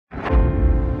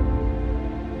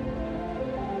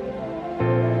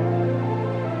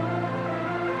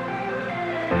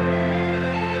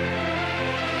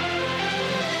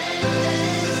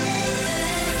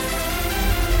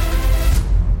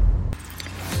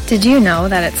Did you know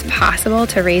that it's possible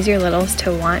to raise your littles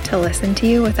to want to listen to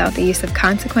you without the use of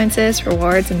consequences,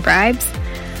 rewards, and bribes?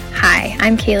 Hi,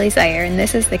 I'm Kaylee Zaire, and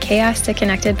this is the Chaos to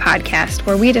Connected podcast,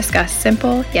 where we discuss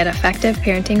simple yet effective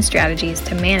parenting strategies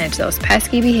to manage those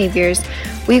pesky behaviors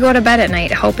we go to bed at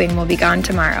night hoping will be gone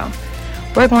tomorrow.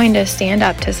 We're going to stand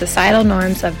up to societal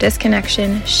norms of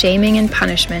disconnection, shaming, and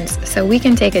punishments so we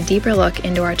can take a deeper look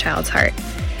into our child's heart.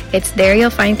 It's there you'll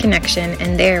find connection,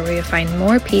 and there where you'll find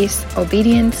more peace,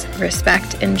 obedience,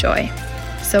 respect, and joy.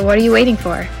 So what are you waiting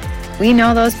for? We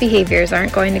know those behaviors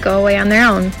aren't going to go away on their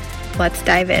own. Let's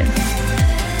dive in.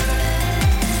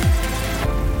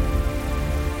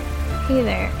 Hey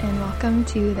there, and welcome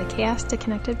to the Chaos to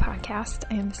Connected podcast.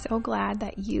 I am so glad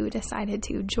that you decided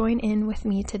to join in with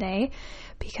me today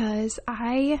because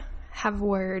I have a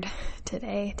word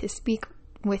today to speak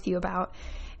with you about,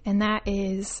 and that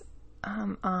is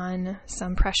on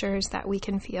some pressures that we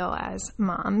can feel as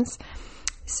moms.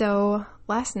 So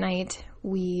last night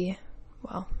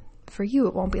for you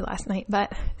it won't be last night,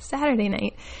 but Saturday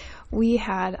night we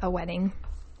had a wedding,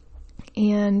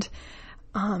 and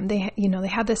they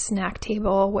had this snack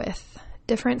table with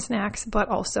different snacks, but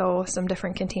also some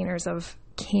different containers of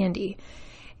candy.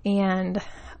 And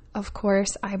of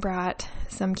course, I brought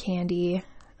some candy.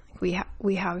 We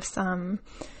have some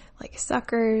like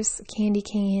suckers, candy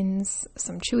canes,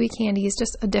 some chewy candies,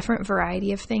 just a different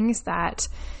variety of things that,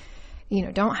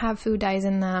 don't have food dyes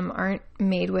in them, aren't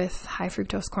made with high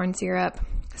fructose corn syrup,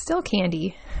 still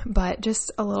candy, but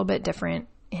just a little bit different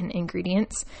in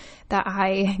ingredients that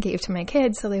I gave to my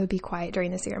kids so they would be quiet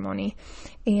during the ceremony.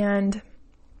 And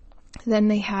then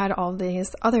they had all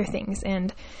these other things.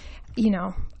 And,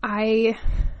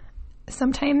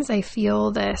 sometimes I feel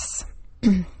this,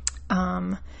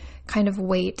 kind of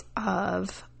weight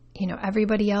of,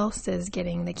 everybody else is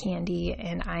getting the candy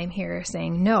and I'm here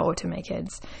saying no to my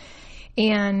kids.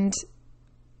 And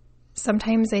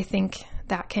sometimes I think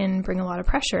that can bring a lot of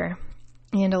pressure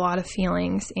and a lot of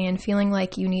feelings, and feeling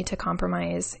like you need to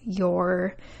compromise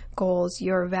your goals,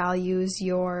 your values,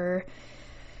 your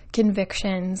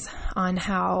convictions on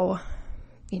how,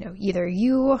 either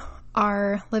you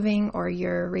are living or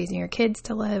you're raising your kids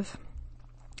to live.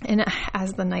 And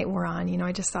as the night wore on,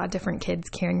 I just saw different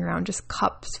kids carrying around just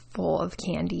cups full of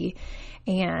candy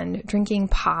and drinking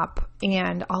pop.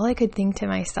 And all I could think to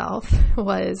myself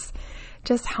was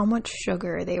just how much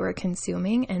sugar they were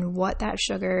consuming and what that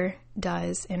sugar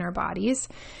does in our bodies.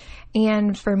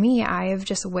 And for me, I've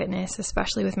just witnessed,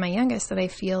 especially with my youngest, that I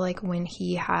feel like when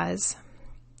he has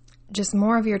just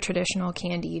more of your traditional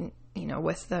candy,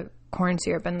 with the corn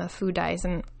syrup and the food dyes,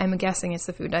 and I'm guessing it's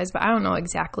the food dyes, but I don't know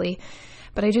exactly.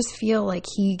 But I just feel like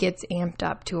he gets amped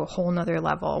up to a whole nother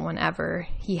level whenever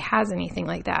he has anything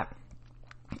like that.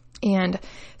 And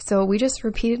so we just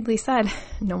repeatedly said,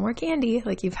 no more candy.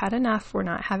 Like, you've had enough. We're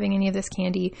not having any of this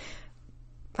candy.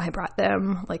 I brought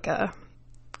them like a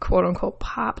quote unquote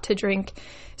pop to drink.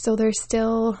 So they're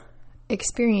still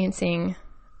experiencing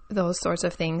those sorts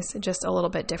of things just a little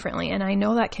bit differently. And I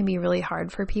know that can be really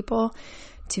hard for people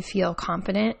to feel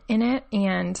confident in it.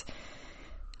 And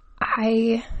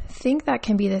I think that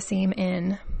can be the same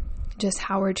in just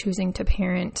how we're choosing to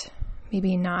parent,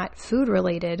 maybe not food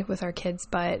related with our kids,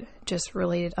 but just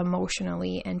related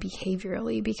emotionally and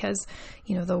behaviorally, because,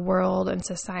 the world and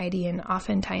society, and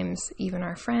oftentimes even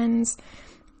our friends,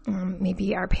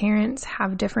 maybe our parents,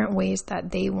 have different ways that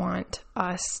they want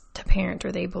us to parent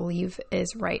or they believe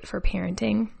is right for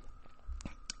parenting.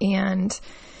 And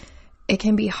it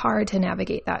can be hard to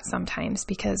navigate that sometimes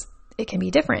because it can be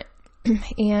different.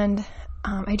 And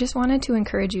I just wanted to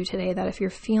encourage you today that if you're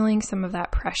feeling some of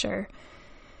that pressure,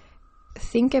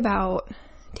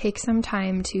 take some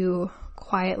time to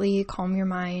quietly calm your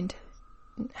mind,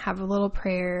 have a little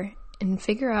prayer, and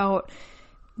figure out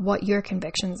what your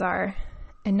convictions are,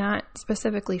 and not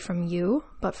specifically from you,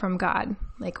 but from God.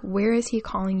 Like, where is He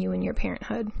calling you in your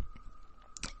parenthood?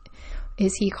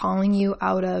 Is He calling you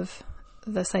out of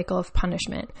the cycle of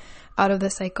punishment, out of the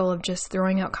cycle of just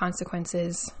throwing out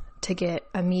consequences to get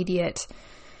immediate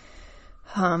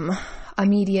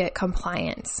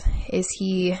compliance? Is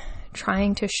He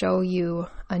trying to show you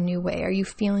a new way? Are you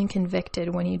feeling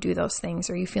convicted when you do those things?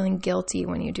 Are you feeling guilty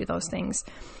when you do those things?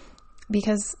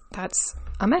 Because that's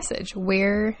a message.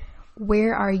 Where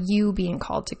are you being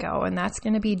called to go? And that's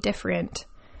going to be different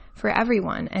for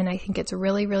everyone. And I think it's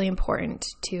really, really important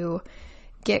to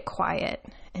get quiet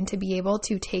and to be able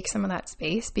to take some of that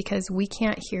space, because we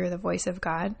can't hear the voice of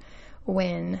God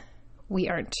when we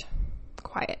aren't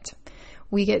quiet.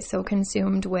 We get so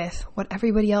consumed with what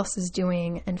everybody else is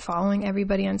doing and following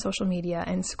everybody on social media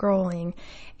and scrolling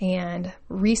and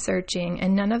researching,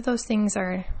 and none of those things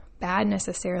are bad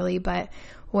necessarily, but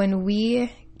when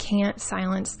we can't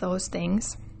silence those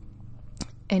things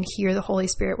and hear the Holy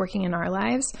Spirit working in our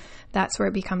lives, that's where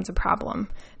it becomes a problem.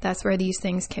 That's where these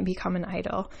things can become an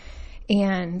idol.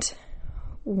 And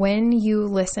when you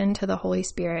listen to the Holy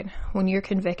Spirit, when you're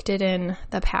convicted in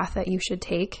the path that you should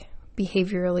take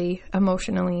behaviorally,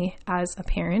 emotionally as a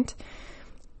parent,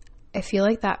 I feel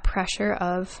like that pressure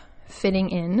of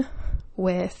fitting in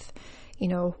with,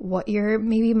 what your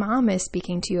maybe mom is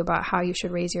speaking to you about how you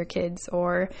should raise your kids,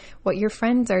 or what your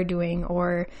friends are doing,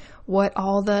 or what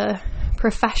all the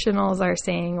professionals are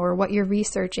saying, or what you're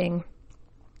researching.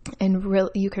 And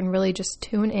you can really just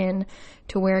tune in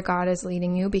to where God is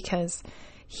leading you, because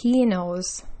He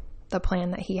knows the plan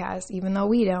that He has, even though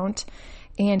we don't.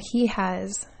 And He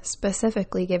has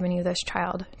specifically given you this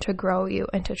child to grow you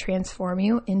and to transform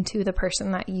you into the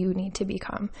person that you need to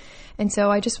become. And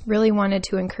so I just really wanted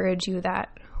to encourage you that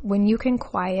when you can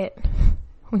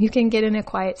get in a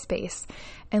quiet space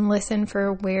and listen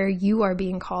for where you are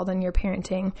being called in your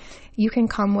parenting, you can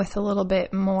come with a little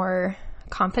bit more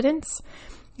confidence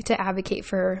to advocate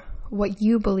for what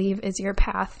you believe is your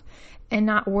path and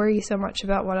not worry so much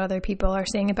about what other people are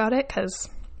saying about it, because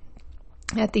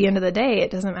at the end of the day,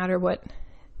 it doesn't matter what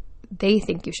they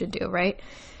think you should do, right?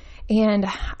 And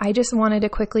I just wanted to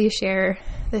quickly share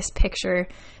this picture.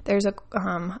 There's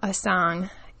a song,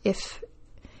 if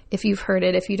you've heard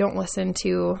it, if you don't listen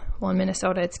to, in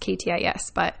Minnesota, it's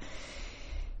KTIS, but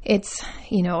it's,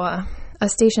 a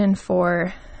station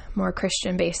for more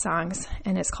Christian-based songs,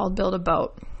 and it's called Build a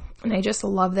Boat. And I just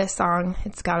love this song.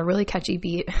 It's got a really catchy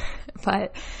beat,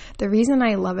 but the reason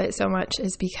I love it so much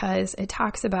is because it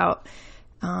talks about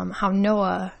how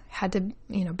Noah had to,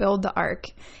 build the ark.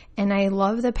 And I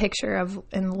love the picture of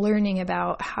and learning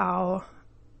about how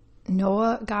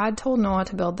God told Noah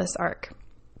to build this ark.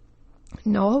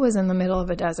 Noah was in the middle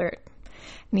of a desert,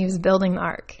 and he was building the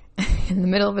ark in the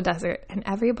middle of a desert, and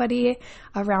everybody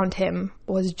around him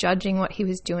was judging what he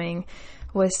was doing,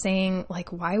 was saying,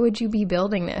 why would you be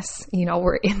building this?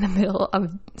 We're in the middle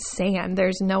of sand.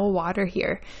 There's no water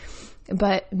here.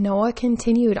 But Noah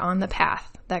continued on the path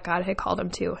that God had called him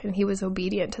to, and he was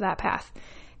obedient to that path.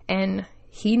 And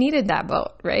he needed that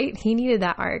boat, right? He needed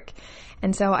that ark.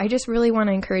 And so I just really want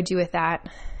to encourage you with that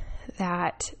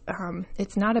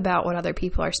it's not about what other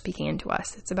people are speaking into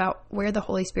us. It's about where the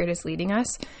Holy Spirit is leading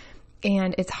us.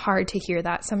 And it's hard to hear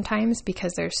that sometimes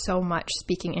because there's so much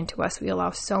speaking into us. We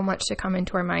allow so much to come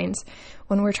into our minds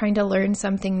when we're trying to learn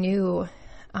something new.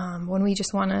 When we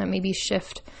just want to maybe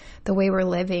shift the way we're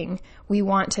living, we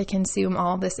want to consume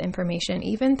all this information,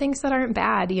 even things that aren't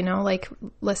bad, like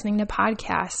listening to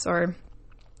podcasts or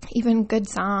even good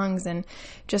songs, and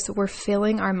just we're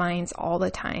filling our minds all the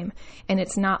time, and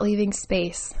it's not leaving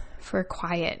space for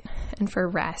quiet and for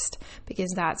rest,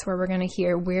 because that's where we're going to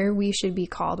hear where we should be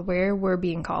called, where we're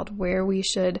being called, where we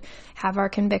should have our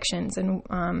convictions.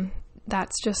 And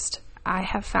that's just, I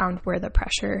have found where the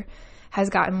pressure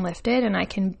has gotten lifted, and I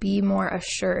can be more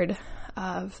assured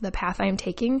of the path I'm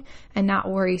taking and not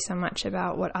worry so much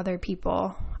about what other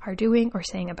people are doing or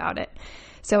saying about it.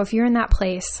 So if you're in that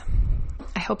place,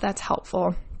 I hope that's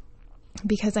helpful,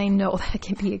 because I know that it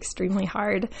can be extremely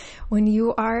hard when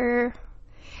you are,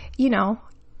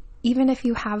 even if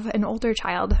you have an older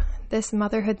child, this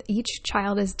motherhood, each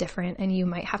child is different, and you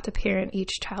might have to parent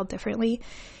each child differently.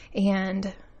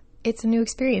 And it's a new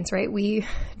experience, right? We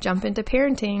jump into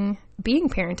parenting, being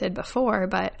parented before,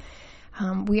 but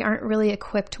we aren't really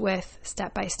equipped with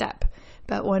step by step.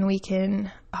 But when we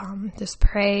can just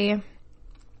pray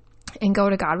and go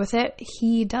to God with it,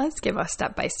 He does give us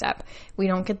step by step. We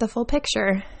don't get the full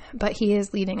picture, but He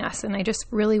is leading us. And I just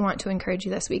really want to encourage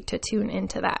you this week to tune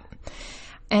into that.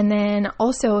 And then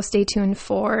also stay tuned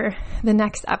for the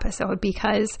next episode,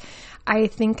 because I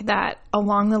think that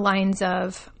along the lines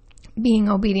of being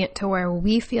obedient to where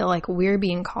we feel like we're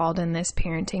being called in this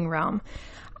parenting realm,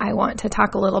 I want to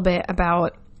talk a little bit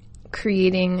about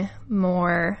creating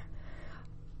more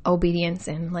obedience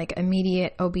and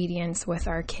immediate obedience with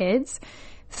our kids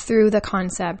through the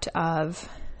concept of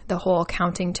the whole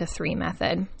counting to 3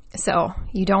 method. So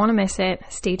you don't want to miss it.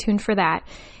 Stay tuned for that.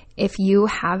 If you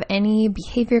have any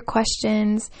behavior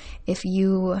questions, if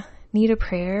you need a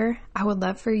prayer, I would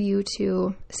love for you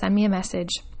to send me a message.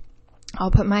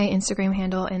 I'll put my Instagram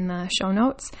handle in the show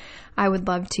notes. I would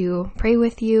love to pray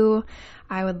with you.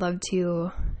 I would love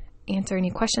to answer any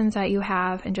questions that you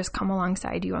have and just come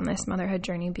alongside you on this motherhood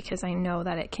journey, because I know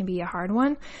that it can be a hard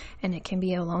one and it can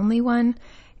be a lonely one,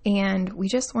 and we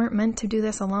just weren't meant to do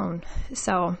this alone.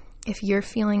 So if you're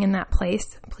feeling in that place,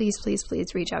 please, please,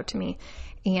 please reach out to me,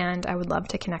 and I would love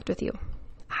to connect with you.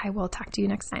 I will talk to you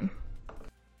next time.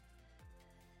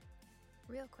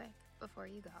 Real quick, before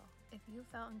you go, if you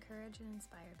felt encouraged and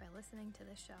inspired by listening to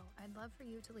this show, I'd love for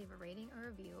you to leave a rating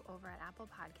or review over at Apple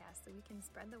Podcasts so we can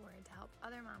spread the word to help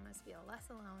other mamas feel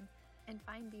less alone and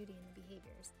find beauty in the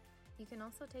behaviors. You can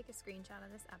also take a screenshot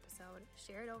of this episode,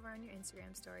 share it over on your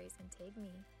Instagram stories, and tag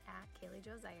me at Kaylee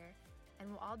Jo Zier, and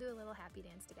we'll all do a little happy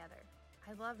dance together.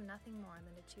 I love nothing more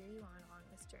than to cheer you on along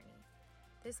this journey.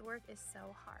 This work is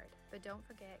so hard, but don't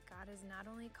forget, God has not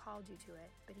only called you to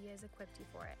it, but He has equipped you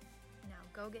for it. Now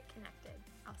go get connected.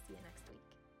 I'll see you next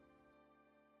week.